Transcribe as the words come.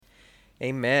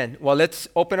Amen. Well, let's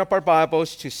open up our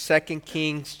Bibles to 2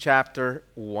 Kings chapter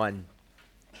 1.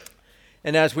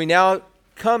 And as we now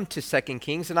come to 2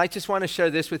 Kings, and I just want to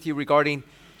share this with you regarding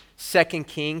 2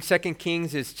 Kings. 2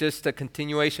 Kings is just a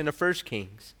continuation of 1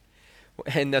 Kings.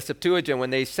 In the Septuagint, when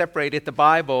they separated the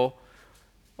Bible,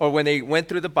 or when they went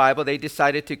through the Bible, they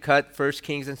decided to cut 1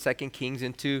 Kings and 2 Kings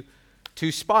into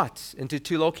two spots, into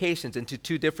two locations, into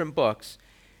two different books.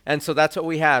 And so that's what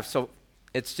we have. So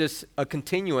it's just a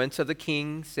continuance of the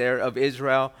kings there of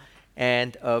Israel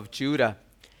and of Judah.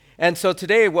 And so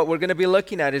today what we're going to be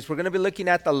looking at is we're going to be looking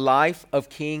at the life of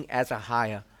King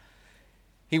Ahaziah.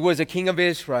 He was a king of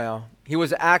Israel. He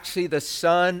was actually the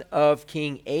son of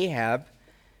King Ahab,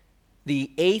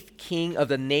 the 8th king of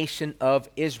the nation of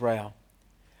Israel.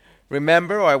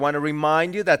 Remember, or I want to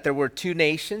remind you that there were two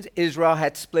nations. Israel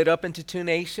had split up into two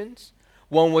nations.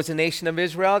 One was a nation of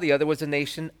Israel, the other was a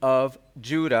nation of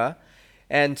Judah.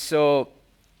 And so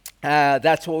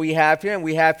that's what we have here. And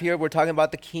we have here, we're talking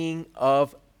about the king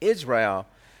of Israel.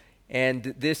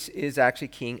 And this is actually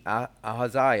King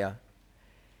Ahaziah.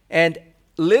 And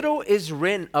little is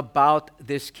written about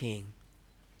this king.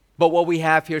 But what we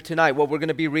have here tonight, what we're going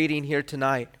to be reading here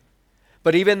tonight.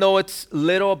 But even though it's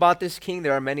little about this king,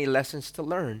 there are many lessons to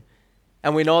learn.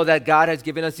 And we know that God has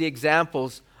given us the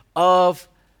examples of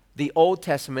the Old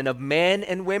Testament, of men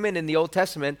and women in the Old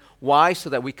Testament. Why? So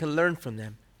that we can learn from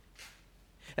them.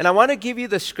 And I want to give you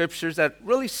the scriptures that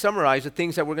really summarize the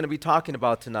things that we're going to be talking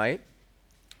about tonight.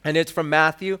 And it's from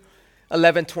Matthew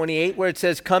 11:28, where it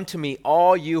says, "Come to me,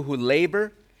 all you who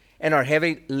labor and are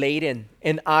heavy laden,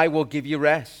 and I will give you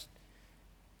rest."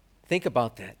 Think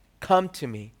about that. Come to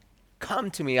me. Come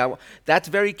to me. That's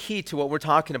very key to what we're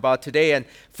talking about today. And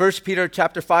 1 Peter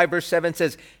chapter 5, verse 7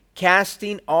 says,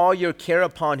 "Casting all your care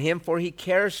upon him, for he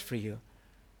cares for you."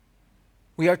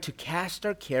 We are to cast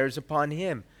our cares upon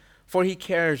him, for he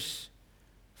cares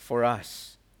for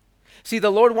us. See, the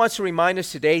Lord wants to remind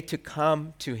us today to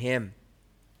come to him.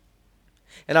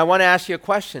 And I want to ask you a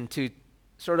question to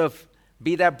sort of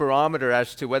be that barometer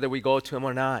as to whether we go to him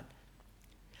or not.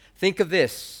 Think of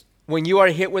this. When you are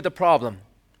hit with a problem,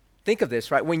 think of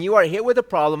this, right? When you are hit with a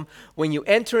problem, when you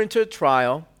enter into a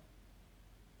trial,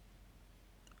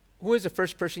 who is the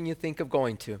first person you think of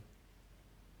going to?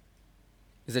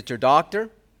 Is it your doctor?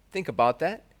 Think about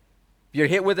that. If you're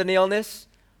hit with an illness,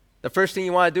 the first thing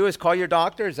you want to do is call your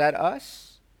doctor. Is that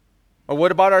us? Or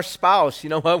what about our spouse? You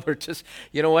know what? We're just,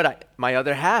 my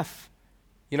other half.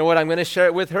 You know what? I'm going to share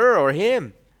it with her or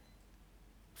him.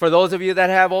 For those of you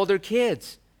that have older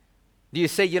kids, do you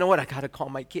say, you know what? I got to call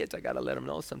my kids. I got to let them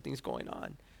know something's going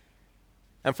on.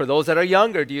 And for those that are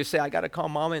younger, do you say, I got to call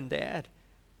mom and dad?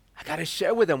 I got to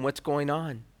share with them what's going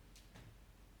on.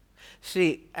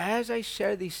 See, as I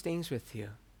share these things with you,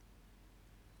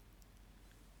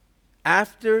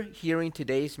 after hearing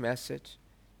today's message,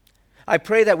 I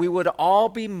pray that we would all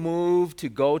be moved to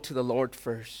go to the Lord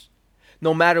first.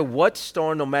 No matter what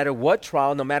storm, no matter what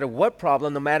trial, no matter what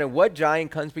problem, no matter what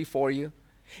giant comes before you,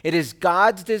 it is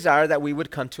God's desire that we would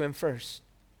come to him first.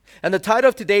 And the title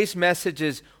of today's message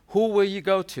is, Who Will You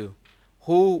Go To?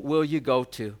 Who will you go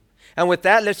to? And with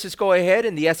that, let's just go ahead.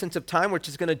 In the essence of time, we're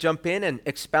just going to jump in and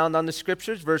expound on the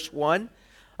scriptures. Verse 1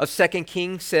 of 2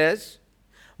 Kings says,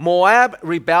 Moab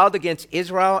rebelled against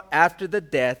Israel after the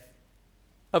death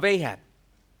of Ahab.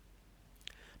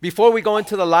 Before we go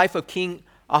into the life of King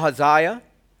Ahaziah,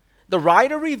 the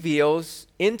writer reveals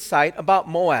insight about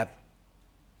Moab.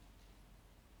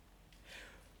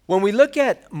 When we look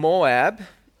at Moab,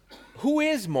 who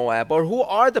is Moab, or who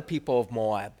are the people of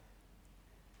Moab?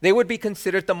 They would be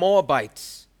considered the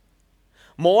Moabites.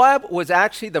 Moab was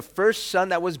actually the first son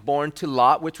that was born to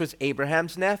Lot, which was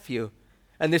Abraham's nephew.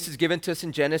 And this is given to us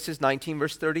in Genesis 19,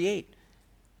 verse 38.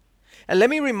 And let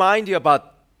me remind you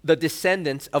about the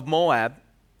descendants of Moab.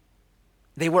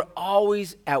 They were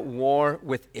always at war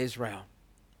with Israel.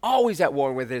 Always at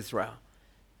war with Israel.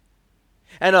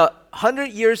 And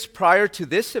 100 years prior to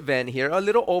this event here, a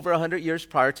little over 100 years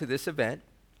prior to this event,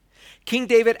 King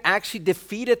David actually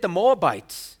defeated the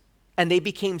Moabites, and they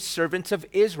became servants of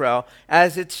Israel,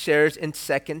 as it shares in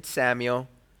 2 Samuel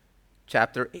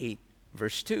chapter 8,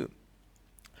 verse 2.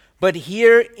 But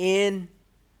here in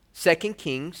 2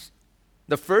 Kings,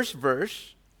 the first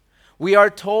verse, we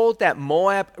are told that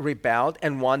Moab rebelled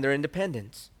and won their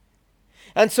independence.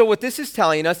 And so what this is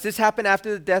telling us, this happened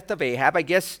after the death of Ahab. I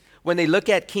guess when they look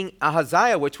at King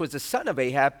Ahaziah, which was the son of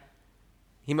Ahab,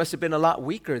 he must have been a lot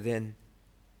weaker than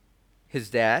his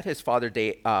dad, his father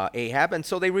Ahab. And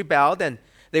so they rebelled and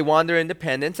they won their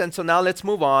independence. And so now let's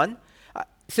move on.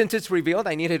 Since it's revealed,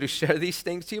 I needed to share these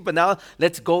things to you. But now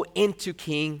let's go into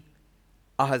King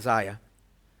Ahaziah.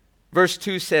 Verse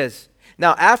 2 says,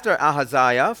 Now, after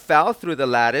Ahaziah fell through the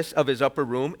lattice of his upper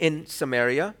room in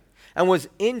Samaria and was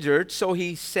injured, so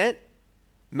he sent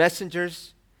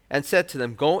messengers and said to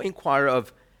them, "Go inquire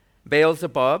of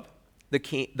Beelzebub,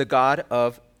 the god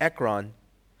of Ekron,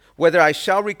 whether I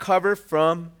shall recover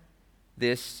from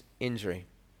this injury."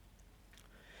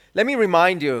 Let me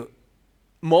remind you,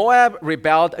 Moab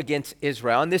rebelled against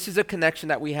Israel, and this is a connection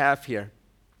that we have here.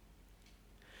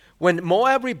 When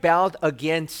Moab rebelled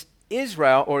against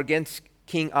Israel or against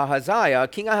King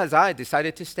Ahaziah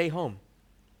decided to stay home.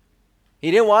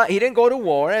 He didn't go to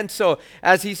war, and so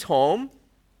as he's home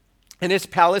in his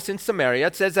palace in Samaria,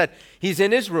 it says that he's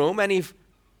in his room and he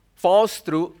falls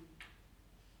through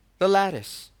the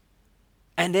lattice.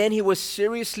 And then he was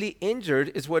seriously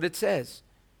injured, is what it says.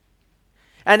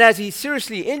 And as he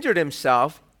seriously injured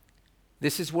himself,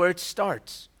 this is where it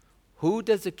starts. Who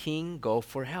does a king go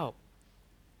for help?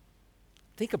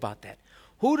 Think about that.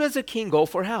 Who does a king go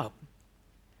for help?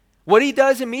 What he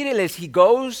does immediately is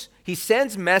he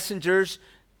sends messengers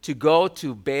to go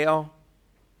to Beelzebub.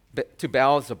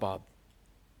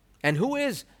 And who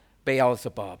is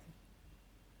Beelzebub?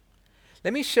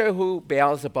 Let me share who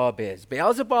Beelzebub is.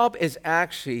 Beelzebub is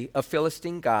actually a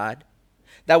Philistine god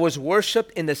that was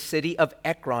worshipped in the city of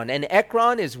Ekron. And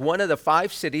Ekron is one of the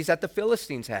 5 cities that the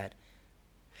Philistines had.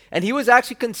 And he was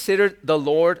actually considered the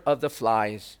Lord of the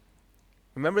Flies.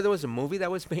 Remember there was a movie that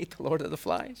was made, The Lord of the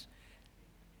Flies?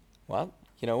 Well,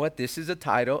 you know what? This is a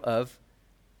title of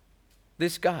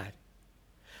this god.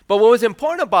 But what was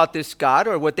important about this god,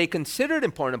 or what they considered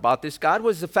important about this god,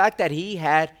 was the fact that he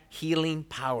had healing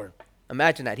power.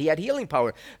 Imagine that. He had healing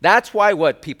power. That's why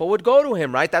people would go to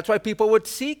him, right? That's why people would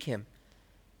seek him.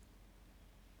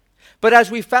 But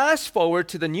as we fast forward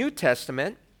to the New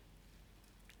Testament,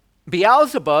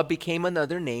 Beelzebub became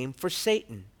another name for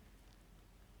Satan.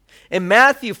 In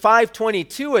Matthew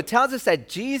 5:22, it tells us that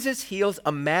Jesus heals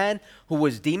a man who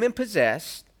was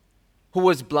demon-possessed, who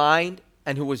was blind,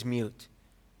 and who was mute.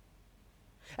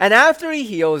 And after he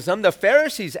heals them, the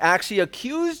Pharisees actually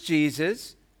accused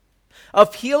Jesus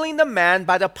of healing the man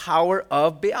by the power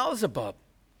of Beelzebub.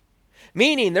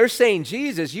 Meaning, they're saying,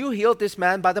 Jesus, you healed this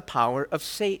man by the power of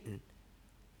Satan.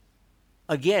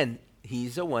 Again,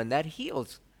 he's the one that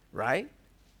heals, right?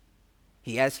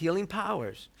 He has healing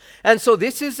powers. And so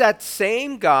this is that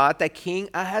same God that King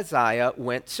Ahaziah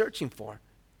went searching for.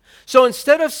 So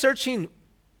instead of searching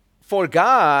for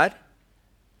God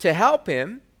to help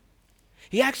him,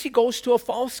 he actually goes to a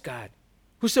false god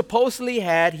who supposedly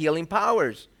had healing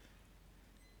powers.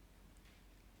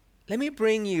 Let me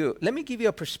give you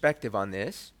a perspective on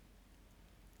this.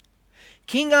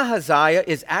 King Ahaziah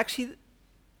is actually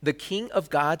the king of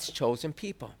God's chosen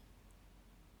people.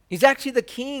 He's actually the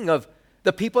king of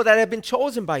the people that have been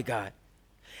chosen by God.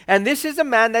 And this is a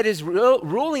man that is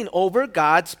ruling over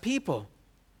God's people.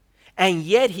 And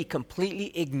yet he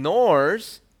completely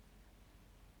ignores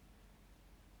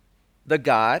the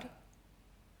God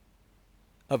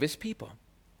of his people.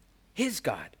 His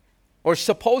God. Or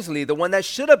supposedly the one that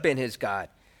should have been his God.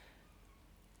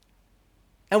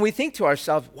 And we think to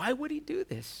ourselves, why would he do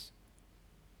this?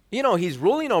 You know, he's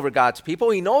ruling over God's people.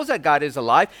 He knows that God is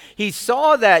alive. He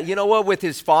saw that, with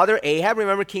his father Ahab.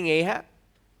 Remember King Ahab?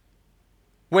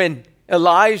 When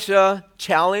Elijah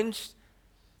challenged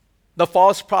the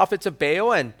false prophets of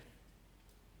Baal and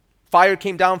fire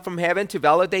came down from heaven to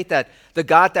validate that the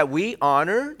God that we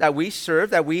honor, that we serve,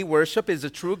 that we worship is the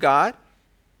true God.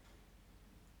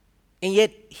 And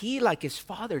yet he, like his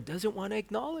father, doesn't want to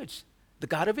acknowledge the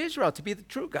God of Israel to be the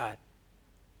true God.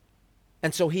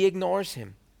 And so he ignores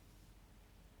him.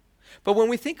 But when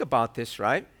we think about this,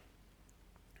 right,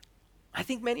 I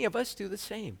think many of us do the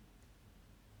same.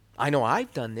 I know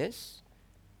I've done this.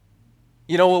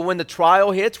 When the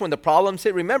trial hits, when the problems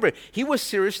hit, remember, he was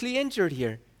seriously injured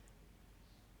here.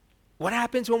 What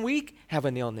happens when we have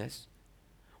an illness?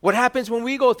 What happens when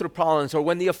we go through problems or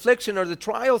when the affliction or the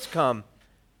trials come?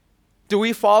 Do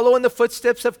we follow in the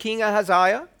footsteps of King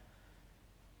Ahaziah?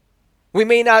 We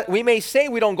may say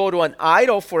we don't go to an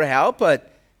idol for help, but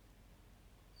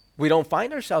we don't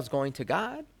find ourselves going to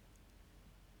God.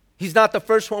 He's not the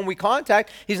first one we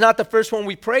contact. He's not the first one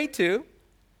we pray to.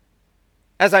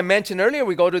 As I mentioned earlier,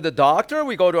 we go to the doctor,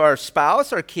 we go to our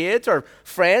spouse, our kids, our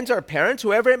friends, our parents,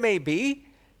 whoever it may be.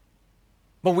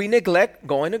 But we neglect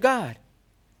going to God.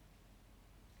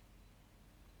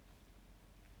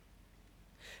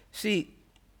 See,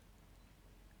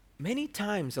 many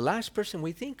times the last person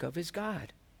we think of is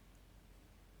God.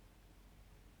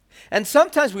 And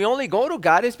sometimes we only go to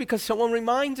God is because someone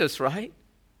reminds us, right?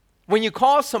 When you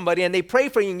call somebody and they pray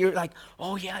for you and you're like,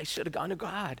 oh yeah, I should have gone to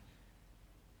God.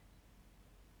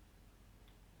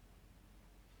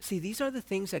 See, these are the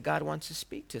things that God wants to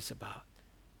speak to us about.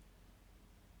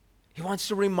 He wants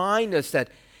to remind us that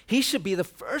he should be the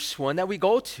first one that we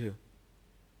go to.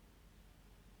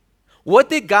 What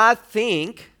did God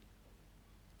think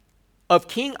of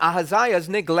King Ahaziah's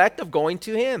neglect of going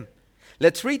to him?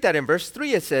 Let's read that in verse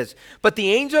 3. It says, "But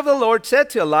the angel of the Lord said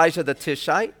to Elijah the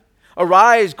Tishbite,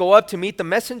 'Arise, go up to meet the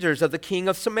messengers of the king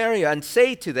of Samaria, and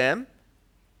say to them,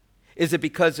 is it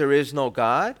because there is no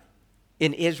God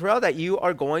in Israel that you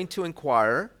are going to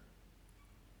inquire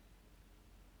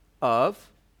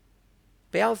of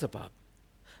Beelzebub,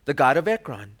 the god of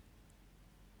Ekron?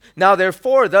 Now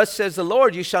therefore, thus says the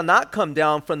Lord, you shall not come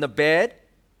down from the bed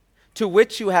to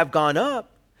which you have gone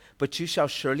up, but you shall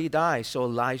surely die.' So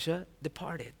Elijah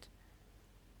departed."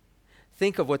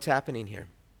 Think of what's happening here.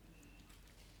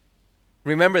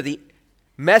 Remember the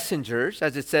messengers,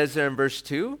 as it says there in verse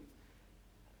 2.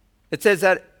 It says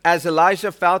that as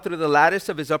Elijah fell through the lattice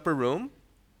of his upper room,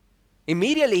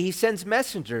 immediately he sends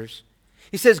messengers.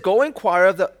 He says, "Go inquire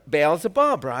of the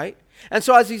Beelzebub," right? And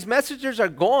so as these messengers are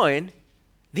going,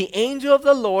 the angel of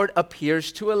the Lord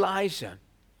appears to Elijah.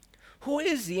 Who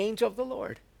is the angel of the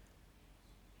Lord?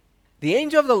 The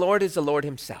angel of the Lord is the Lord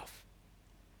himself.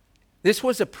 This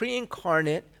was a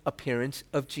pre-incarnate appearance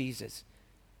of Jesus.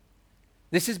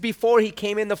 This is before he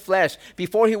came in the flesh,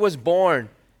 before he was born.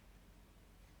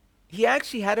 He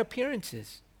actually had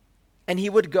appearances, and he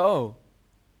would go.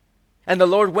 And the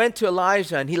Lord went to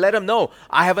Elijah, and he let him know,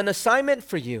 "I have an assignment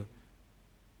for you.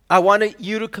 I want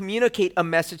you to communicate a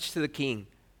message to the king."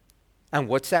 And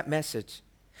what's that message?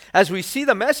 As we see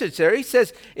the message there, he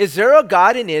says, "Is there a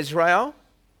God in Israel?"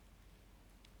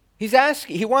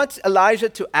 He wants Elijah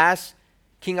to ask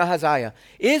King Ahaziah,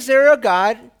 "Is there a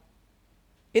God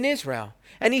in Israel?"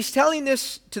 And he's telling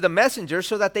this to the messenger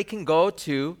so that they can go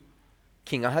to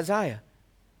King Ahaziah.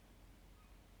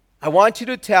 "I want you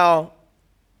to tell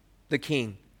the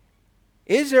king,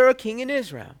 is there a king in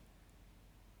Israel?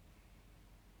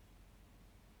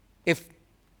 If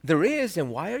there is, then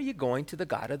why are you going to the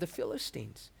God of the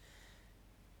Philistines?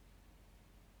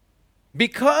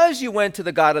 Because you went to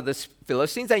the God of the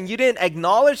Philistines and you didn't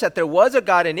acknowledge that there was a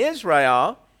God in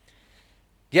Israel,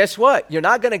 guess what? You're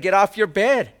not going to get off your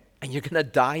bed and you're going to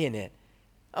die in it."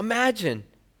 Imagine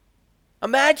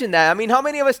that. I mean, how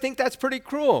many of us think that's pretty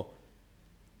cruel?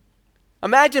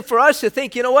 Imagine for us to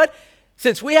think, you know what?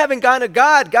 Since we haven't gone to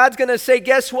God, God's going to say,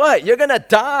 guess what? You're going to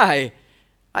die.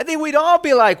 I think we'd all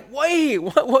be like,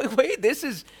 wait, this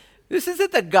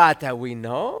isn't the God that we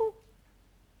know.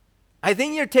 I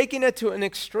think you're taking it to an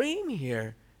extreme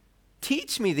here.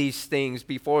 Teach me these things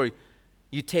before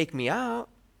you take me out.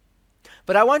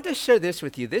 But I want to share this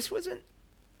with you. This wasn't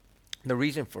the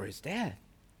reason for his death.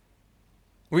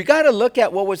 We got to look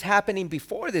at what was happening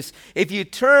before this. If you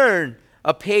turn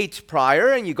a page prior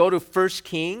and you go to 1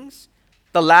 Kings,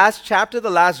 the last chapter, the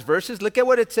last verses, look at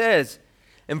what it says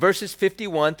in verses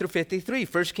 51 through 53.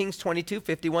 1 Kings 22,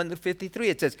 51 through 53.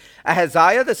 It says,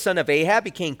 "Ahaziah the son of Ahab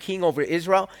became king over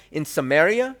Israel in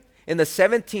Samaria in the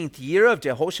 17th year of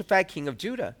Jehoshaphat king of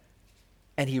Judah.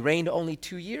 And he reigned only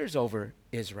 2 years over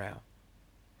Israel."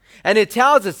 And it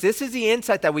tells us, this is the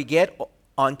insight that we get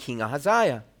on King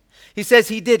Ahaziah. He says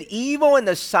he did evil in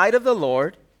the sight of the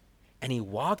Lord, and he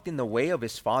walked in the way of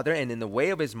his father and in the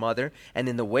way of his mother and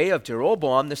in the way of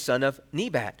Jeroboam the son of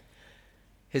Nebat.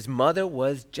 His mother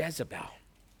was Jezebel.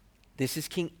 This is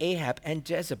King Ahab and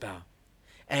Jezebel.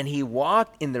 And he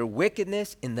walked in their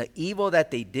wickedness, in the evil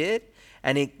that they did.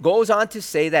 And it goes on to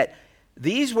say that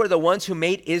these were the ones who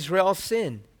made Israel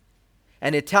sin.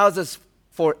 And it tells us,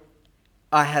 for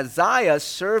Ahaziah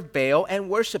served Baal and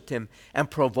worshipped him and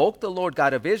provoked the Lord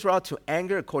God of Israel to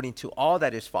anger according to all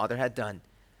that his father had done.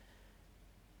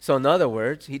 So in other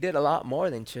words, he did a lot more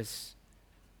than just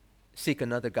seek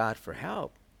another God for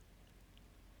help.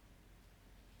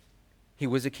 He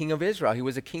was a king of Israel. He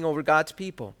was a king over God's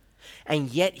people.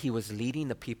 And yet he was leading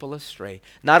the people astray.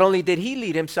 Not only did he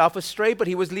lead himself astray, but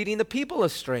he was leading the people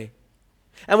astray.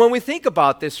 And when we think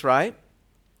about this, right,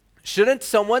 shouldn't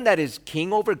someone that is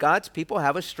king over God's people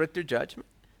have a stricter judgment?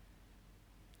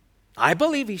 I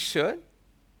believe he should.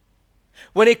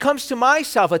 When it comes to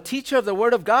myself, a teacher of the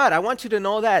Word of God, I want you to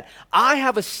know that I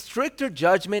have a stricter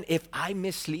judgment if I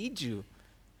mislead you.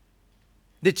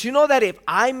 Did you know that if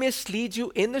I mislead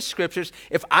you in the Scriptures,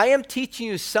 if I am teaching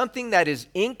you something that is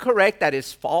incorrect, that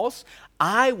is false,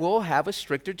 I will have a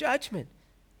stricter judgment?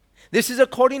 This is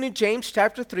according to James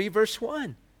chapter 3, verse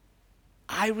 1.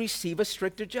 I receive a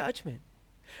stricter judgment.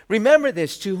 Remember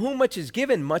this, to whom much is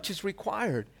given, much is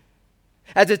required.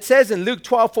 As it says in Luke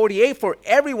 12:48, for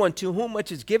everyone to whom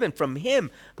much is given, from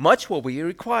him much will be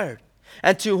required.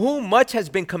 And to whom much has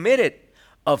been committed,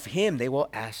 of him they will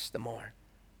ask the more.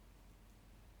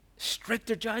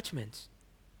 Stricter judgments.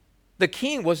 The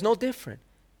king was no different.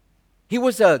 He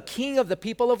was a king of the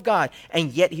people of God,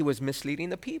 and yet he was misleading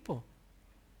the people.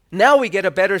 Now we get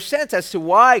a better sense as to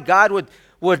why God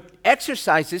would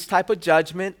exercise this type of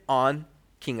judgment on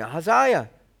King Ahaziah.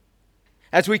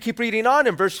 As we keep reading on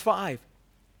in verse 5,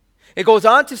 it goes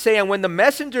on to say, and when the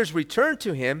messengers returned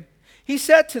to him, he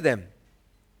said to them,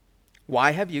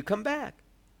 why have you come back?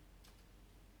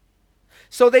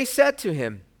 So they said to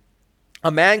him,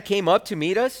 a man came up to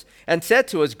meet us and said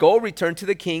to us, go return to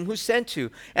the king who sent you,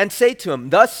 and say to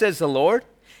him, thus says the Lord,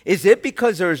 is it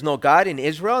because there is no God in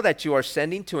Israel that you are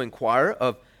sending to inquire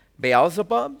of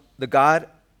Beelzebub, the god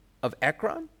of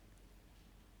Ekron?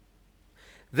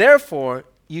 Therefore,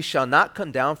 you shall not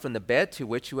come down from the bed to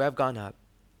which you have gone up,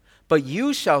 but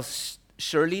you shall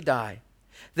surely die.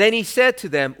 Then he said to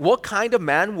them, what kind of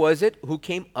man was it who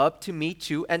came up to meet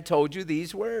you and told you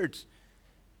these words?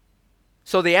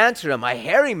 So they answered him, a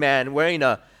hairy man wearing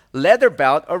a leather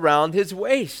belt around his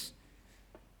waist.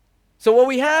 So what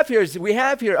we have here is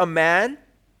a man,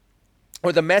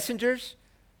 or the messengers,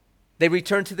 they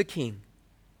return to the king.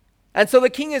 And so the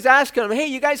king is asking them, hey,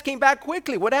 you guys came back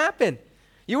quickly. What happened?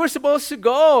 You were supposed to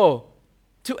go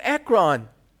to Ekron,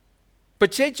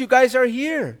 but yet you guys are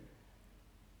here.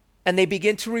 And they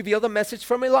begin to reveal the message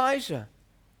from Elijah.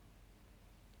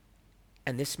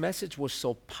 And this message was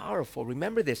so powerful.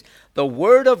 Remember this. The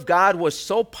word of God was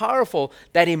so powerful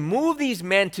that it moved these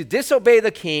men to disobey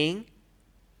the king,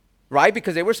 right?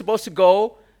 Because they were supposed to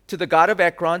go to the god of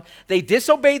Ekron. They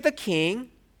disobeyed the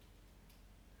king,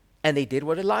 and they did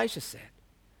what Elijah said.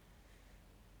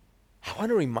 I want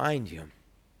to remind you,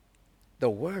 the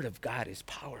word of God is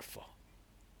powerful.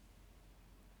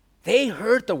 They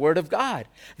heard the word of God.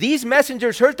 These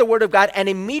messengers heard the word of God, and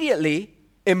immediately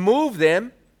it moved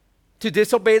them to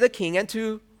disobey the king and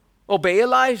to obey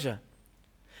Elijah.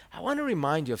 I want to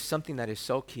remind you of something that is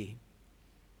so key.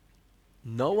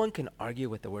 No one can argue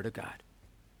with the word of God.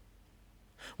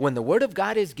 When the word of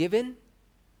God is given,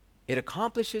 it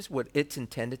accomplishes what it's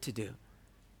intended to do.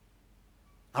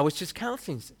 I was just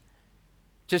counseling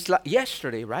just like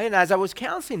yesterday, right? And as I was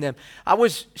counseling them, I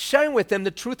was sharing with them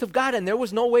the truth of God, and there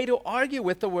was no way to argue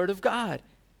with the word of God.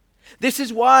 This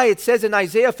is why it says in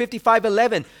Isaiah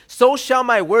 55:11, so shall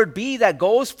my word be that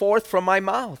goes forth from my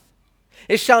mouth.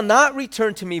 It shall not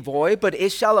return to me void, but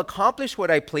it shall accomplish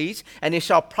what I please, and it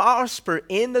shall prosper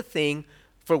in the thing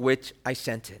for which I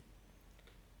sent it.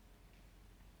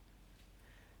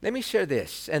 Let me share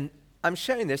this, and I'm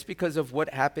sharing this because of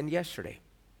what happened yesterday.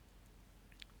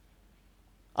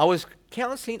 I was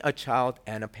counseling a child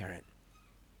and a parent.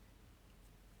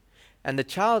 And the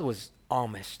child was all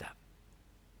messed up.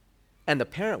 And the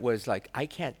parent was like, I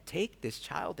can't take this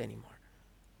child anymore.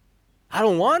 I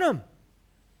don't want him.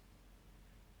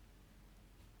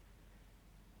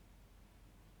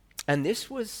 And this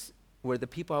was where the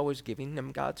people I was giving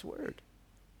them God's word.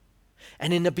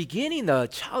 And in the beginning, the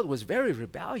child was very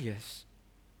rebellious.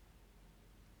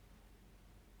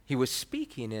 He was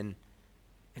speaking and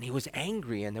he was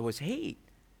angry and there was hate.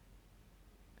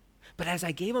 But as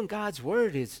I gave him God's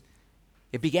word, it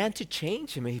began to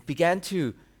change him. He began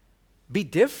to be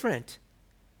different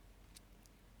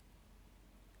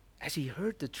as he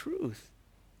heard the truth.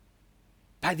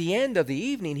 By the end of the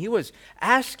evening, he was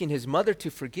asking his mother to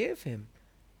forgive him.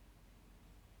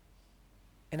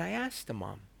 And I asked the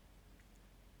mom,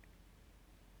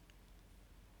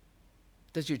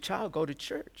 does your child go to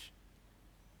church?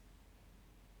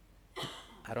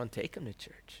 I don't take him to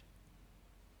church.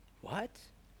 What?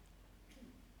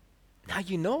 Now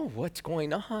you know what's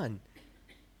going on.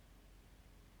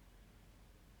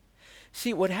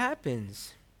 See, what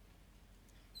happens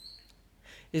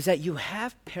is that you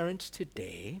have parents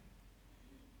today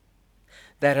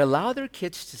that allow their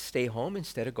kids to stay home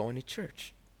instead of going to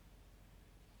church.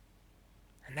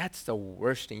 And that's the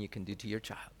worst thing you can do to your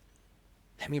child.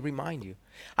 Let me remind you.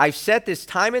 I've said this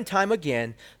time and time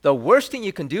again. The worst thing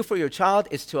you can do for your child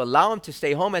is to allow him to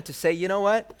stay home and to say, you know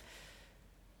what?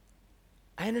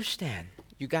 I understand.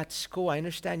 You got school. I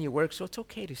understand you work, so it's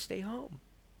okay to stay home.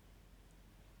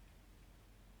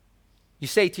 You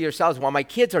say to yourselves, well, my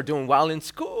kids are doing well in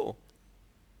school.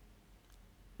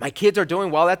 My kids are doing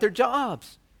well at their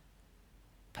jobs.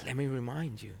 But let me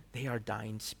remind you, they are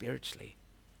dying spiritually.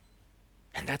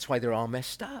 And that's why they're all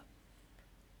messed up.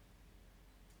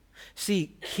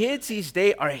 See, kids these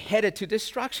days are headed to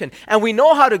destruction. And we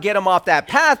know how to get them off that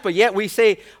path, but yet we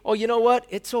say, oh, you know what?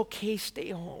 It's okay, stay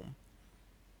home.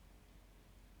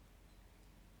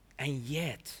 And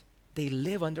yet, they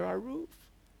live under our roof.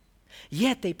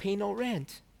 Yet, they pay no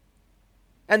rent.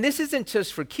 And this isn't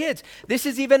just for kids. This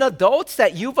is even adults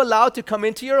that you've allowed to come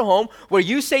into your home where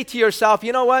you say to yourself,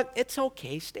 you know what? It's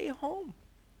okay, stay home.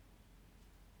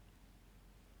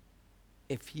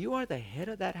 If you are the head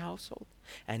of that household,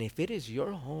 and if it is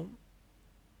your home,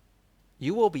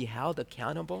 you will be held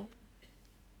accountable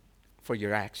for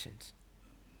your actions.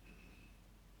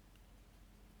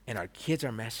 And our kids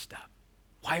are messed up.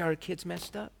 Why are our kids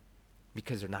messed up?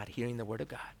 Because they're not hearing the Word of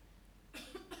God.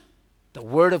 The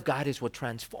Word of God is what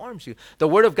transforms you. The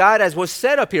Word of God, as was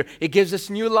said up here, it gives us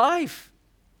new life.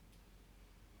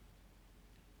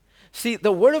 See,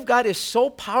 the Word of God is so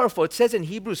powerful. It says in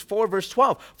Hebrews 4, verse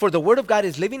 12, for the Word of God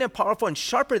is living and powerful and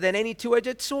sharper than any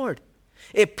two-edged sword.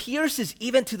 It pierces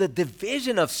even to the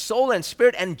division of soul and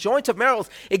spirit and joints of marrow.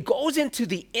 It goes into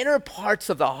the inner parts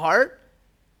of the heart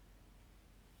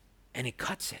and it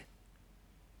cuts it.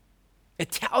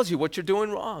 It tells you what you're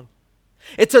doing wrong.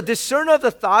 It's a discerner of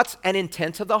the thoughts and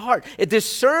intents of the heart. It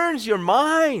discerns your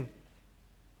mind.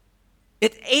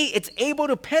 It's able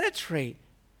to penetrate.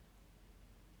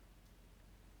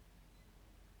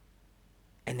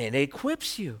 And then it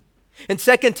equips you. In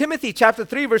 2 Timothy chapter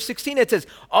 3, verse 16, it says,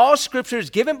 all scripture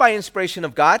is given by inspiration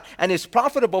of God and is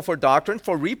profitable for doctrine,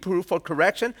 for reproof, for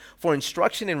correction, for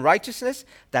instruction in righteousness,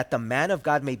 that the man of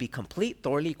God may be complete,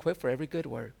 thoroughly equipped for every good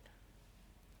work.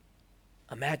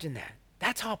 Imagine that.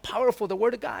 That's how powerful the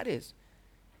Word of God is.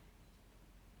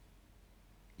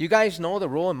 You guys know the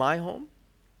rule in my home,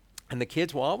 and the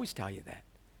kids will always tell you that.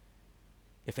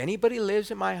 If anybody lives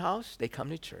in my house, they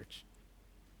come to church.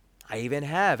 I even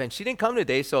have, and she didn't come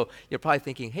today, so you're probably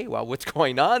thinking, hey, well, what's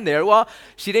going on there? Well,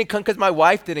 she didn't come because my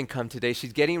wife didn't come today.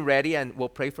 She's getting ready, and we'll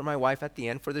pray for my wife at the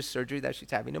end for the surgery that she's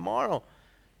having tomorrow.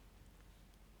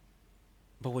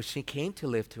 But when she came to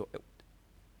live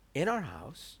in our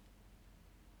house,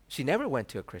 she never went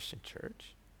to a Christian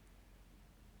church.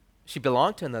 She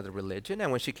belonged to another religion,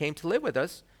 and when she came to live with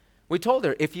us, we told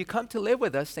her, if you come to live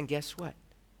with us, then guess what?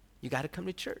 You got to come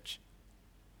to church.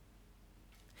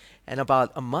 And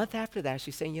about a month after that,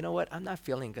 she's saying, you know what? I'm not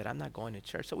feeling good. I'm not going to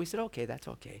church. So we said, okay, that's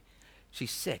okay.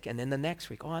 She's sick. And then the next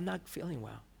week, oh, I'm not feeling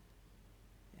well.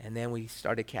 And then we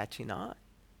started catching on.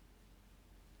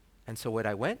 And so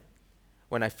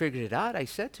when I figured it out, I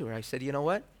said to her, I said, you know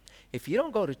what? If you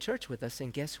don't go to church with us,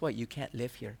 then guess what? You can't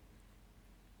live here.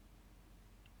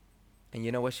 And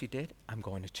you know what she did? I'm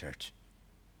going to church.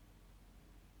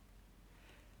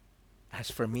 As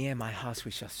for me and my house,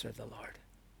 we shall serve the Lord.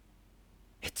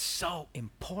 It's so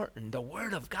important. The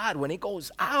Word of God, when it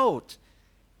goes out,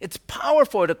 it's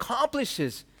powerful. It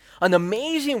accomplishes an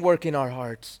amazing work in our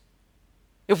hearts.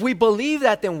 If we believe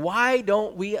that, then why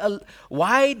don't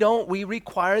we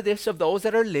require this of those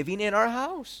that are living in our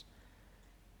house?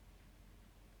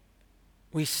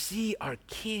 We see our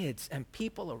kids and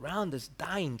people around us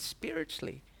dying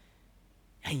spiritually,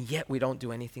 and yet we don't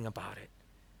do anything about it.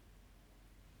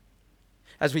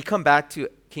 As we come back to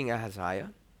King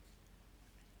Ahaziah,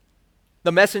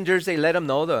 the messengers, they let him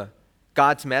know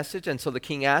God's message, and so the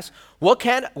king asked, what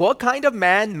kind of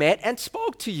man met and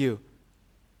spoke to you?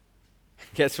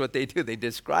 Guess what they do? They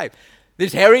describe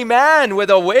this hairy man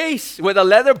with a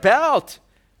leather belt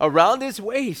around his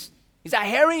waist. He's a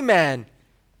hairy man.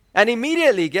 And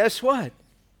immediately, guess what?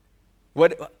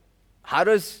 How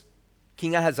does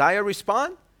King Ahaziah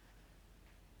respond?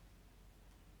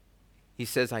 He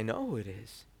says, I know who it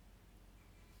is.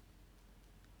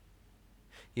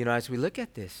 You know, as we look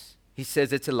at this, he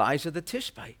says it's Elijah the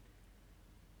Tishbite.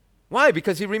 Why?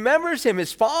 Because he remembers him,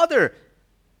 his father.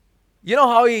 You know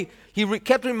how he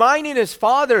kept reminding his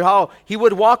father how he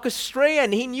would walk astray,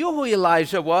 and he knew who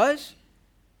Elijah was.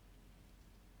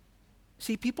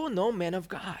 See, people know men of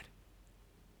God.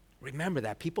 Remember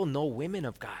that. People know women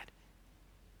of God.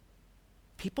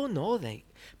 People know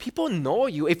People know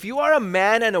you. If you are a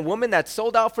man and a woman that's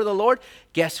sold out for the Lord,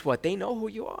 guess what? They know who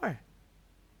you are.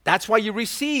 That's why you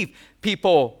receive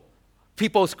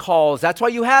people's calls. That's why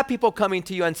you have people coming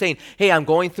to you and saying, hey, I'm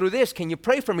going through this. Can you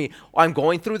pray for me? Or I'm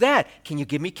going through that. Can you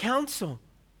give me counsel?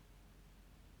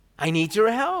 I need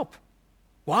your help.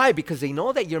 Why? Because they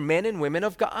know that you're men and women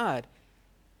of God.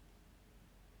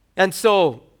 And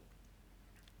so,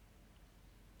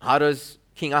 how does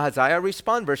King Ahaziah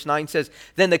respond? Verse 9 says,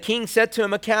 then the king said to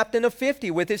him, a captain of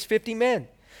 50 with his 50 men.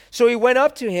 So he went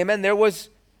up to him, and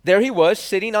there he was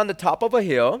sitting on the top of a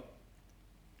hill.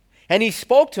 And he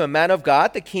spoke to him, man of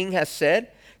God, the king has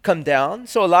said, come down.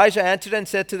 So Elijah answered and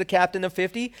said to the captain of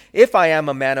 50, if I am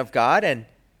a man of God, and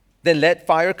then let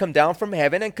fire come down from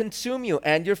heaven and consume you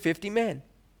and your 50 men.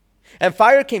 And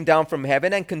fire came down from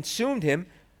heaven and consumed him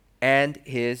and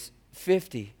his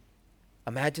 50.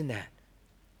 Imagine that.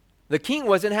 The king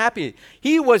wasn't happy.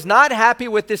 He was not happy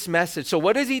with this message. So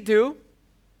what does he do?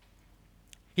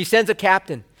 He sends a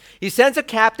captain. He sends a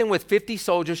captain with 50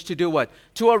 soldiers to do what?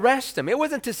 To arrest him. It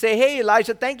wasn't to say, hey,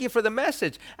 Elijah, thank you for the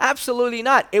message. Absolutely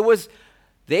not.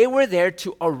 They were there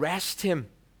to arrest him.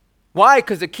 Why?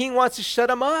 Because the king wants to shut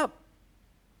him up.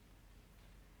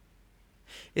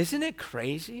 Isn't it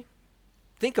crazy?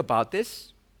 Think about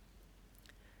this.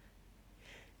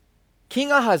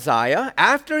 King Ahaziah,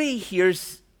 after he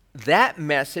hears that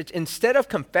message, instead of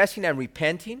confessing and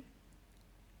repenting,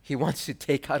 he wants to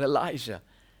take out Elijah.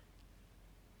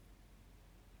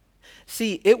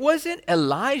 See, it wasn't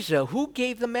Elijah who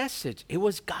gave the message. It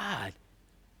was God.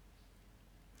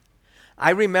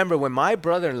 I remember when my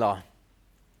brother-in-law,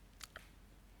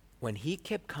 when he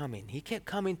kept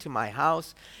coming to my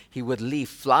house. He would leave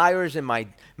flyers in my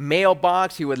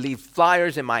mailbox. He would leave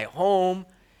flyers in my home.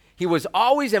 He was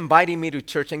always inviting me to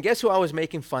church. And guess who I was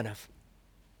making fun of?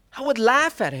 I would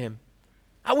laugh at him.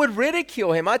 I would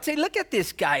ridicule him. I'd say, look at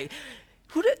this guy.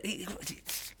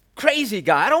 Crazy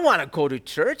guy. I don't want to go to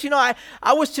church. I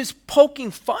was just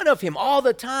poking fun of him all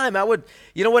the time. I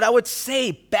would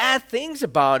say bad things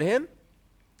about him.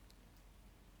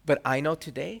 But I know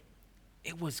today,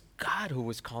 it was God who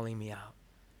was calling me out.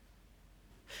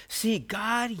 See,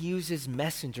 God uses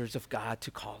messengers of God to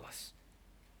call us.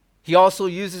 He also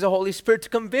uses the Holy Spirit to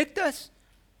convict us.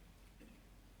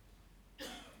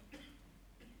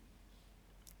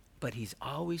 But he's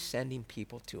always sending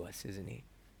people to us, isn't he?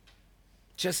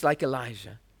 Just like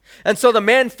Elijah. And so the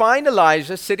men find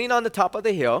Elijah sitting on the top of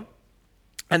the hill,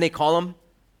 and they call him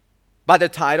by the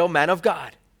title Man of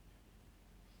God.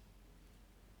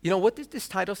 What does this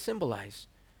title symbolize?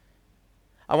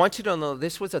 I want you to know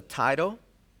this was a title,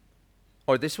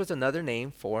 or this was another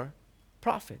name for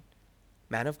prophet,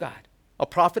 man of God. A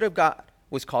prophet of God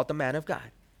was called the man of God.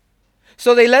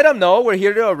 So they let him know, we're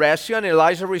here to arrest you, and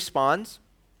Elijah responds,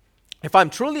 if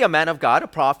I'm truly a man of God, a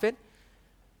prophet,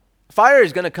 fire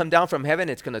is going to come down from heaven,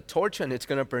 it's going to torch you, and it's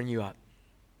going to burn you up.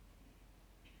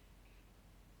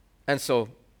 And so,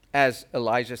 as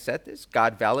Elijah said this,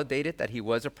 God validated that he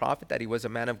was a prophet, that he was a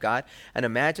man of God. And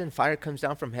imagine fire comes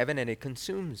down from heaven and it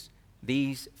consumes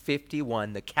these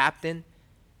 51, the captain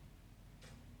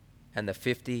and the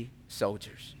 50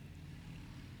 soldiers.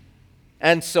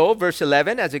 And so, verse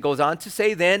 11, as it goes on to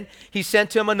say, then he sent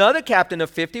to him another captain of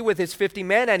 50 with his 50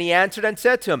 men, and he answered and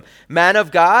said to him, Man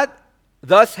of God,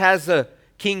 thus has the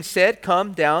king said,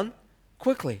 come down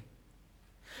quickly.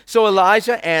 So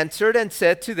Elijah answered and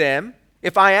said to them,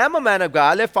 if I am a man of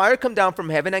God, let fire come down from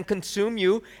heaven and consume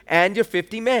you and your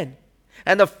 50 men.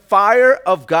 And the fire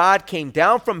of God came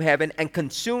down from heaven and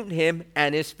consumed him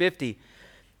and his 50.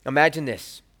 Imagine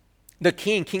this. The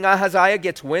king, King Ahaziah,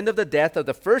 gets wind of the death of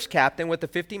the first captain with the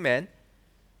 50 men.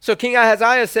 So King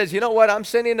Ahaziah says, you know what, I'm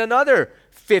sending another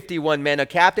 51 men, a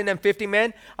captain and 50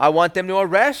 men. I want them to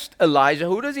arrest Elijah.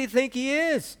 Who does he think he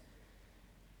is?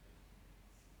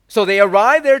 So they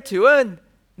arrive there too, and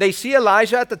they see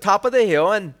Elijah at the top of the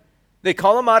hill, and they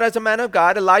call him out as a man of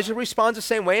God. Elijah responds the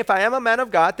same way. If I am a man of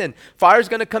God, then fire is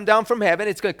going to come down from heaven.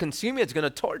 It's going to consume you. It's going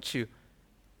to torch you.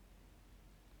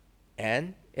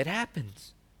 And it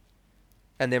happens.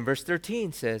 And then verse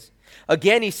 13 says,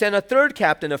 again he sent a third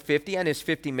captain of 50 and his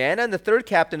 50 men, and the third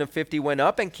captain of 50 went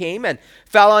up and came and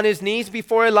fell on his knees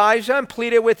before Elijah and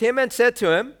pleaded with him and said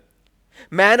to him,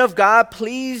 Man of God,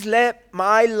 please let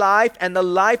my life and the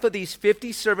life of these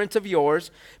 50 servants of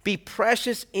yours be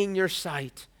precious in your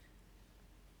sight.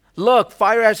 Look,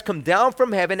 fire has come down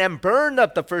from heaven and burned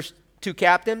up the first two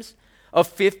captains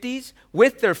of 50s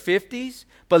with their 50s,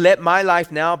 but let my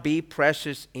life now be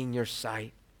precious in your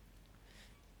sight.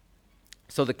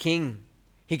 So the king,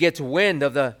 he gets wind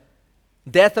of the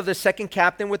death of the second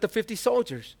captain with the 50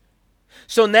 soldiers.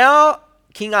 So now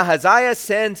King Ahaziah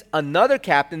sends another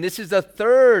captain. This is the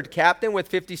third captain with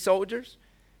 50 soldiers.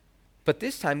 But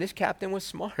this time, this captain was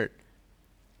smart.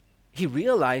 He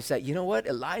realized that, you know what?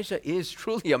 Elijah is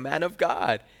truly a man of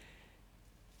God.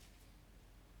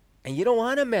 And you don't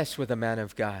want to mess with a man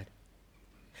of God.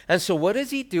 And so what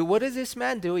does he do? What does this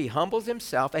man do? He humbles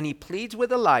himself and he pleads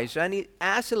with Elijah, and he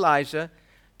asks Elijah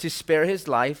to spare his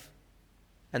life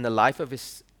and the life of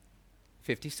his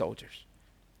 50 soldiers.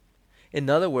 In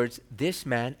other words, this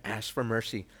man asked for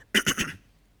mercy.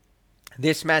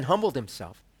 This man humbled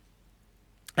himself.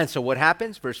 And so what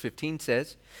happens? Verse 15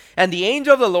 says, and the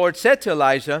angel of the Lord said to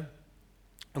Elijah,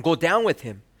 go down with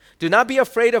him. Do not be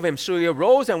afraid of him. So he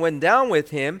arose and went down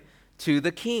with him to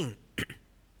the king.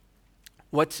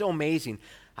 What's so amazing?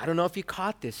 I don't know if you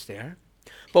caught this there.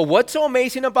 But what's so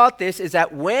amazing about this is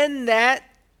that when that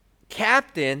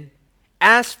captain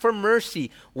asked for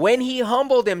mercy, when he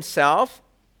humbled himself,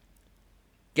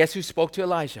 Guess who spoke to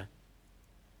Elijah?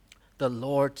 The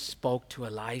Lord spoke to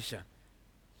Elijah.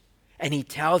 And he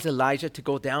tells Elijah to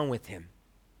go down with him,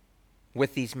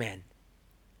 with these men.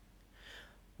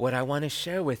 What I want to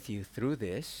share with you through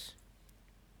this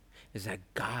is that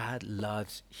God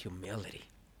loves humility.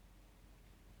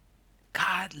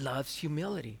 God loves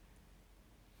humility.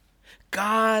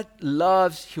 God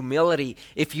loves humility.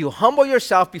 If you humble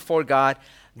yourself before God,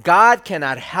 God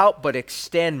cannot help but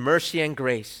extend mercy and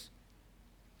grace.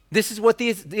 This is what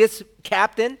this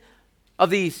captain of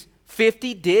these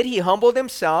 50 did. He humbled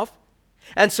himself.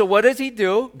 And so what does he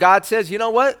do? God says, you know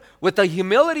what? With the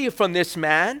humility from this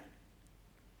man,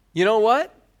 you know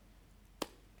what?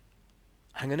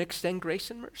 I'm going to extend grace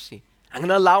and mercy. I'm going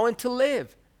to allow him to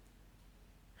live.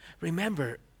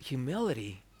 Remember,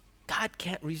 humility, God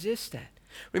can't resist that.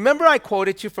 Remember I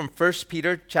quoted you from 1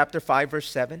 Peter chapter 5, verse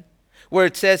 7, where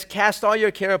it says, cast all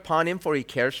your care upon him, for he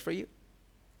cares for you.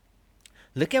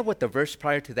 Look at what the verse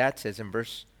prior to that says in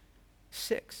verse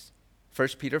 6. 1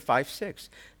 Peter 5, 6.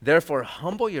 Therefore,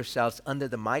 humble yourselves under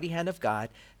the mighty hand of God,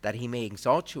 that he may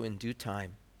exalt you in due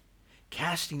time,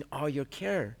 casting all your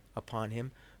care upon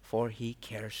him, for he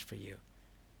cares for you.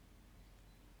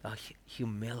 The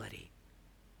humility.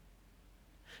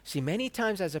 See, many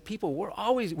times as a people,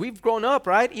 we've grown up,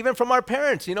 right? Even from our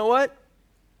parents. You know what?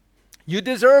 You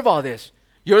deserve all this.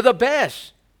 You're the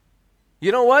best.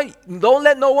 You know what? Don't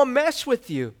let no one mess with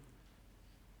you.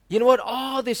 You know what?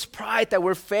 All this pride that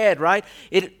we're fed, right?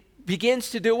 It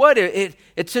begins to do what? It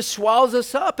just swallows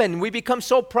us up, and we become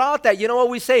so proud that, you know what,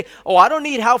 we say, oh, I don't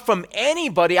need help from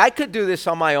anybody. I could do this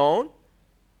on my own.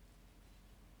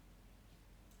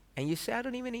 And you say, I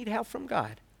don't even need help from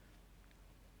God.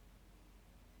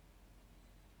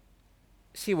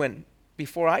 See,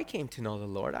 before I came to know the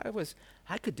Lord,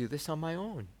 I could do this on my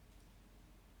own.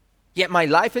 Yet my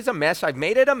life is a mess. I've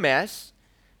made it a mess.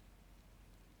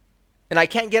 And I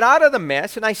can't get out of the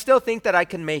mess, and I still think that I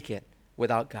can make it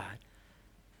without God.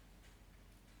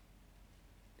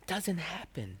 It doesn't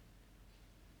happen.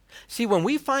 See, when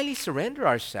we finally surrender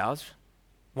ourselves,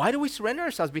 why do we surrender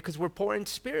ourselves? Because we're poor in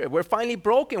spirit. We're finally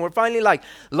broken. We're finally like,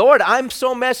 Lord, I'm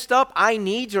so messed up. I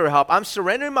need your help. I'm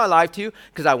surrendering my life to you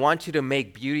because I want you to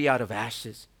make beauty out of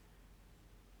ashes.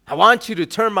 I want you to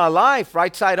turn my life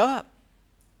right side up.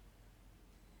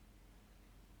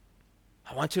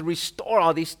 I want you to restore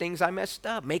all these things I messed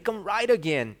up. Make them right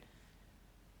again.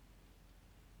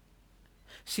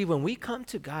 See, when we come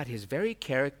to God, his very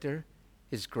character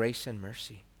is grace and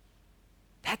mercy.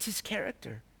 That's his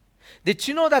character. Did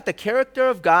you know that the character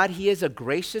of God, he is a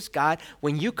gracious God?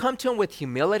 When you come to him with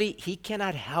humility, he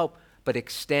cannot help but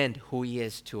extend who he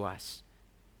is to us.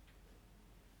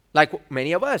 Like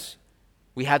many of us,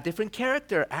 we have different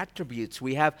character attributes.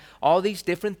 We have all these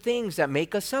different things that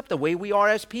make us up the way we are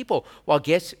as people. Well,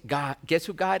 guess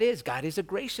who God is? God is a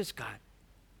gracious God.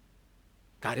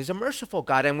 God is a merciful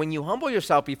God. And when you humble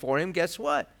yourself before him, guess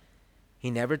what?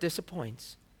 He never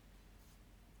disappoints.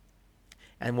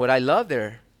 And what I love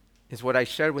there is what I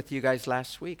shared with you guys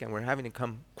last week, and we're having to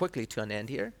come quickly to an end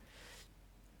here.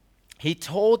 He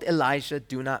told Elijah,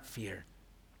 do not fear.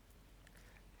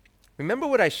 Remember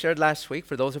what I shared last week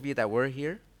for those of you that were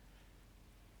here?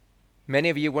 Many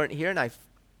of you weren't here, and I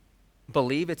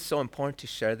believe it's so important to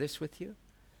share this with you.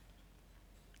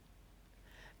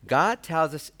 God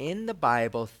tells us in the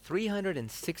Bible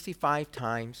 365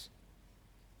 times,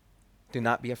 do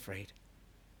not be afraid.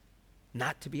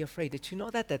 Not to be afraid. Did you know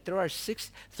that there are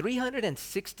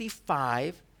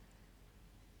 365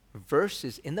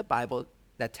 verses in the Bible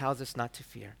that tells us not to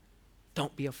fear?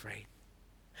 Don't be afraid.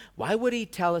 Why would he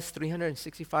tell us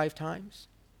 365 times?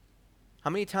 How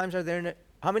many days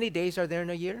are there in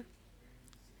a year?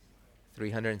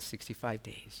 365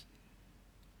 days.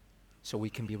 So we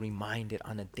can be reminded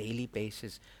on a daily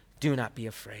basis, do not be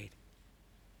afraid.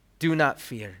 Do not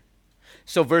fear.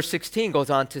 So verse 16 goes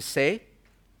on to say,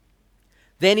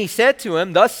 then he said to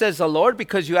him, thus says the Lord,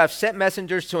 because you have sent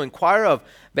messengers to inquire of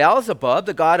Beelzebub,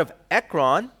 the god of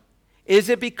Ekron, is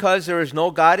it because there is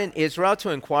no God in Israel to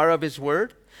inquire of his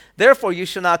word? Therefore you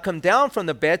shall not come down from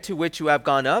the bed to which you have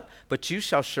gone up, but you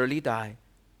shall surely die.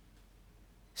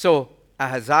 So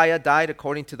Ahaziah died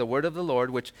according to the word of the Lord,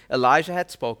 which Elijah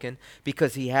had spoken,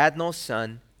 because he had no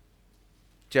son.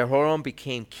 Jehoram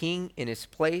became king in his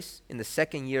place in the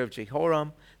 2nd year of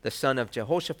Jehoram, the son of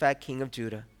Jehoshaphat, king of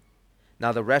Judah.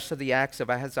 Now the rest of the acts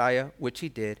of Ahaziah, which he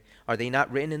did, are they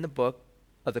not written in the book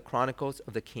of the Chronicles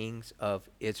of the Kings of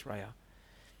Israel?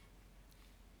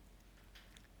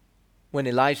 When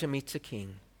Elijah meets the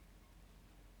king,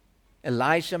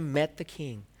 Elijah met the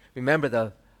king. Remember,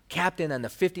 the captain and the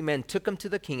 50 men took him to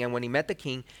the king, and when he met the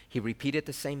king, he repeated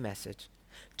the same message.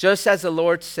 Just as the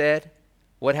Lord said,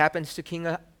 what happens to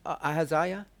King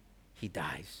Ahaziah? He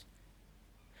dies.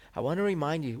 I want to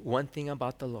remind you one thing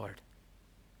about the Lord.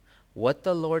 What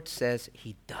the Lord says,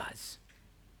 he does.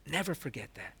 Never forget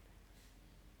that.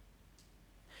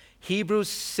 Hebrews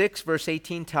 6 verse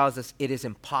 18 tells us it is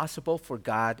impossible for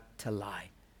God to lie.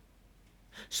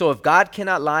 So if God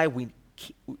cannot lie,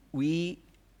 we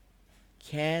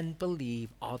can believe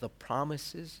all the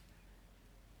promises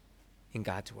in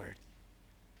God's word.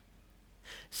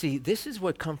 See, this is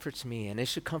what comforts me, and it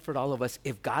should comfort all of us.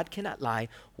 If God cannot lie,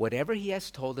 whatever he has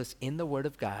told us in the word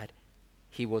of God,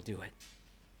 he will do it.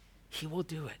 He will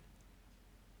do it.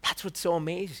 That's what's so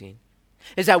amazing,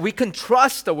 is that we can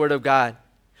trust the word of God.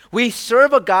 We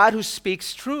serve a God who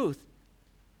speaks truth.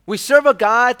 We serve a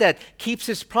God that keeps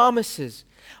his promises.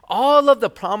 All of the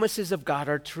promises of God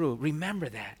are true. Remember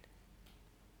that.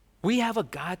 We have a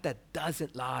God that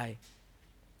doesn't lie.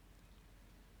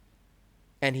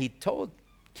 And he told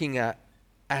King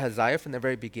Ahaziah from the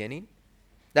very beginning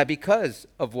that because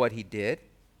of what he did,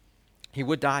 he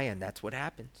would die, and that's what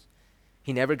happens.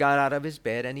 He never got out of his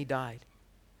bed, and he died.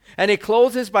 And it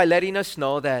closes by letting us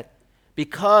know that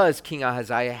because King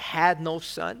Ahaziah had no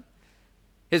son,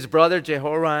 his brother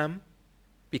Jehoram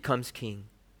becomes king.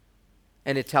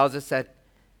 And it tells us that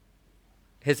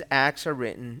his acts are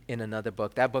written in another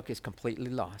book. That book is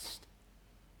completely lost.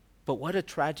 But what a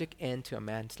tragic end to a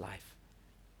man's life.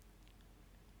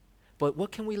 But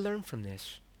what can we learn from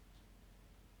this?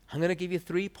 I'm going to give you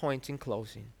 3 points in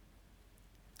closing.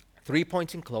 3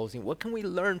 points in closing. What can we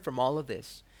learn from all of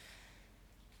this?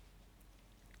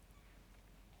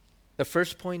 The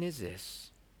first point is this.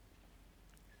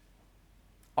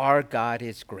 Our God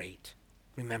is great.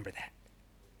 Remember that.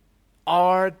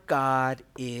 Our God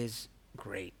is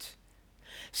great.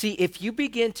 See, if you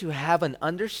begin to have an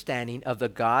understanding of the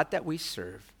God that we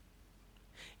serve,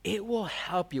 it will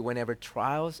help you whenever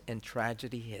trials and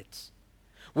tragedy hits.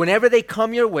 Whenever they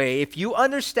come your way, if you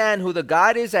understand who the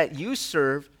God is that you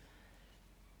serve,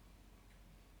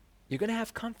 you're going to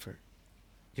have comfort.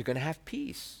 You're going to have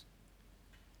peace.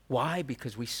 Why?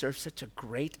 Because we serve such a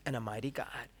great and a mighty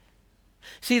God.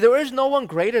 See, there is no one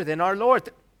greater than our Lord.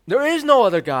 There is no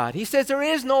other God. He says there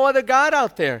is no other God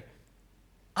out there.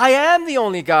 I am the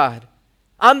only God.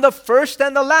 I'm the first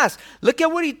and the last. Look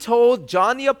at what he told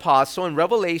John the Apostle in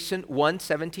Revelation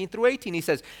 1:17 through 18. He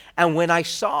says, and when I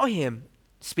saw him,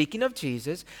 speaking of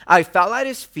Jesus, I fell at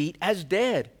his feet as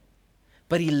dead.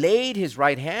 But he laid his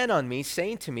right hand on me,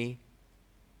 saying to me,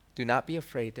 do not be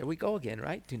afraid. There we go again,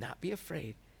 right? Do not be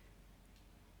afraid.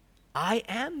 I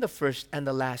am the first and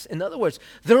the last. In other words,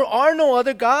 there are no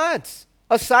other gods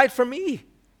aside from me.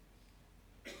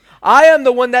 I am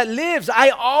the one that lives. I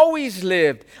always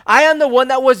lived. I am the one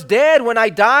that was dead when I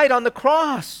died on the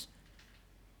cross.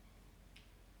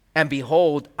 And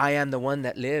behold, I am the one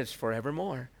that lives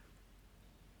forevermore.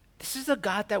 This is the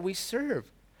God that we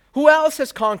serve. Who else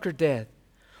has conquered death?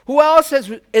 Who else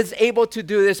is able to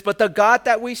do this but the God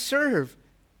that we serve?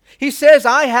 He says,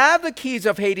 I have the keys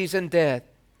of Hades and death.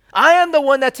 I am the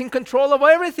one that's in control of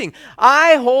everything.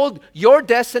 I hold your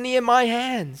destiny in my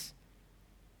hands.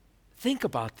 Think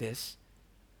about this.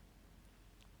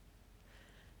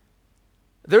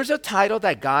 There's a title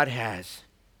that God has.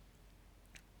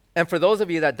 And for those of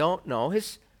you that don't know,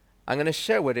 I'm going to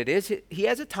share what it is. He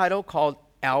has a title called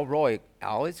El Roi.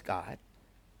 El is God.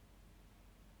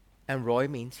 And Roi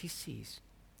means he sees.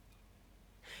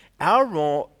 El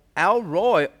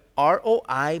Roi,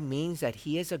 R-O-I, means that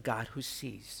he is a God who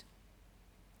sees.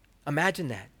 Imagine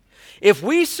that. If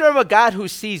we serve a God who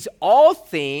sees all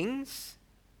things,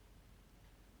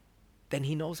 then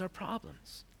he knows our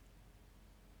problems.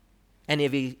 And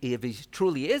if he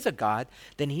truly is a God,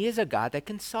 then he is a God that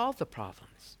can solve the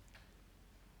problems.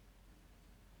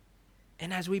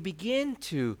 And as we begin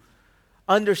to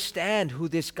understand who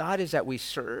this God is that we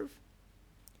serve,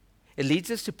 it leads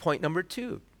us to point number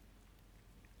 2.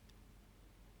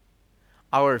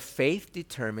 Our faith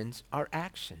determines our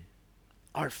action.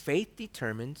 Our faith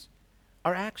determines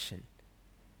our action.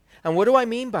 And what do I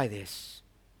mean by this?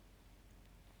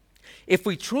 If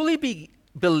we truly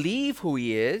believe who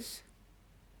he is,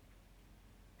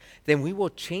 then we will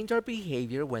change our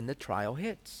behavior when the trial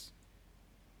hits.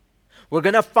 We're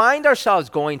going to find ourselves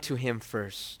going to him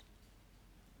first.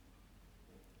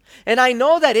 And I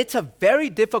know that it's a very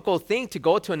difficult thing to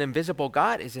go to an invisible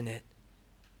God, isn't it?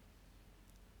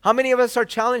 How many of us are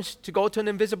challenged to go to an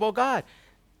invisible God?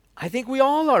 I think we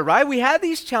all are, right? We have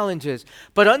these challenges.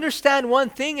 But understand one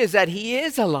thing is that he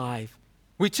is alive.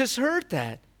 We just heard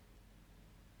that.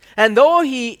 And though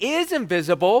he is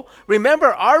invisible, remember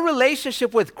our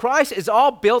relationship with Christ is all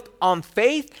built on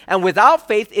faith. And without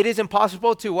faith, it is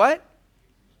impossible to what?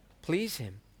 Please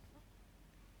him.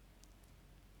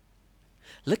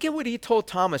 Look at what he told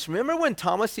Thomas. Remember when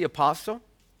Thomas the apostle?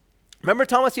 Remember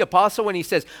Thomas the apostle when he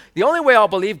says, the only way I'll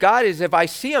believe God is if I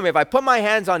see him, if I put my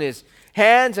hands on his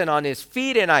hands and on his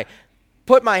feet, and I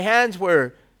put my hands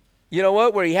where, you know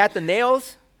what, where he had the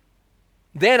nails,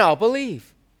 then I'll believe.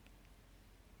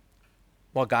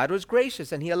 Well, God was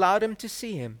gracious and he allowed him to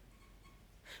see him.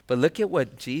 But look at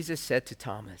what Jesus said to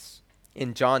Thomas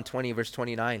in John 20, verse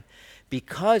 29.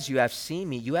 Because you have seen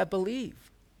me, you have believed.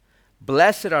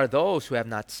 Blessed are those who have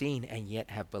not seen and yet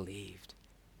have believed.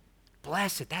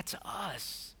 Blessed, that's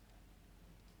us.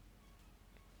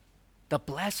 The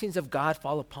blessings of God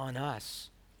fall upon us.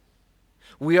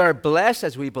 We are blessed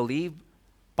as we believe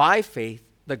by faith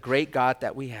the great God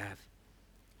that we have.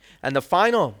 And the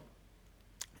final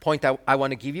point that I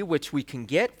want to give you, which we can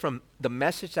get from the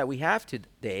message that we have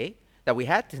today, that we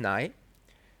had tonight,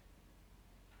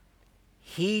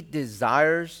 he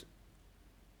desires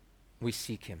we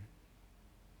seek him.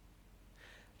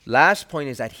 Last point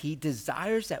is that he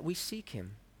desires that we seek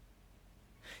him.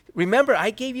 Remember, I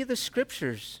gave you the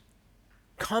scriptures.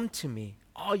 Come to me,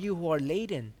 all you who are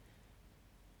laden,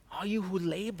 all you who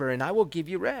labor, and I will give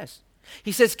you rest.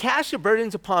 He says, cast your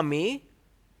burdens upon me,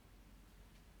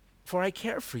 for I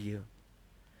care for you.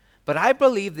 But I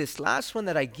believe this last one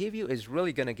that I give you is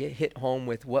really going to hit home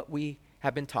with what we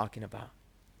have been talking about.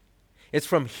 It's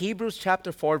from Hebrews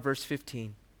chapter 4, verse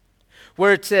 15.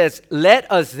 Where it says,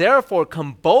 let us therefore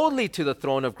come boldly to the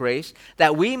throne of grace,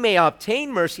 that we may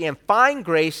obtain mercy and find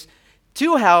grace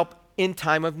to help in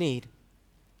time of need.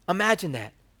 Imagine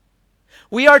that.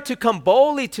 We are to come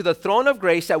boldly to the throne of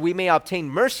grace, that we may obtain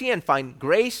mercy and find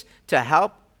grace to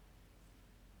help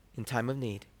in time of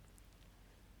need.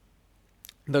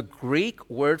 The Greek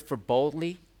word for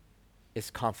boldly is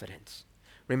confidence.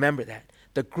 Remember that.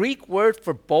 The Greek word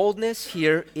for boldness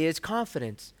here is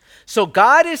confidence. So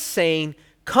God is saying,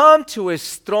 come to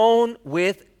his throne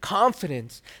with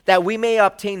confidence, that we may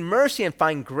obtain mercy and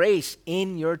find grace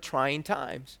in your trying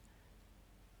times.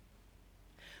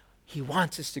 He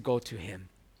wants us to go to him.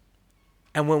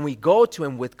 And when we go to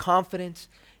him with confidence,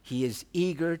 he is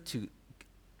eager to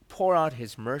pour out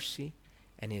his mercy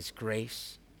and his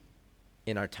grace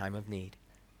in our time of need.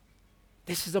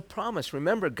 This is a promise.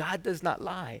 Remember, God does not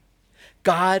lie.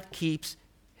 God keeps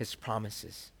his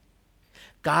promises.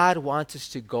 God wants us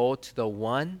to go to the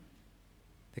one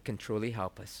that can truly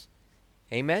help us.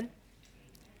 Amen?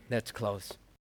 Let's close.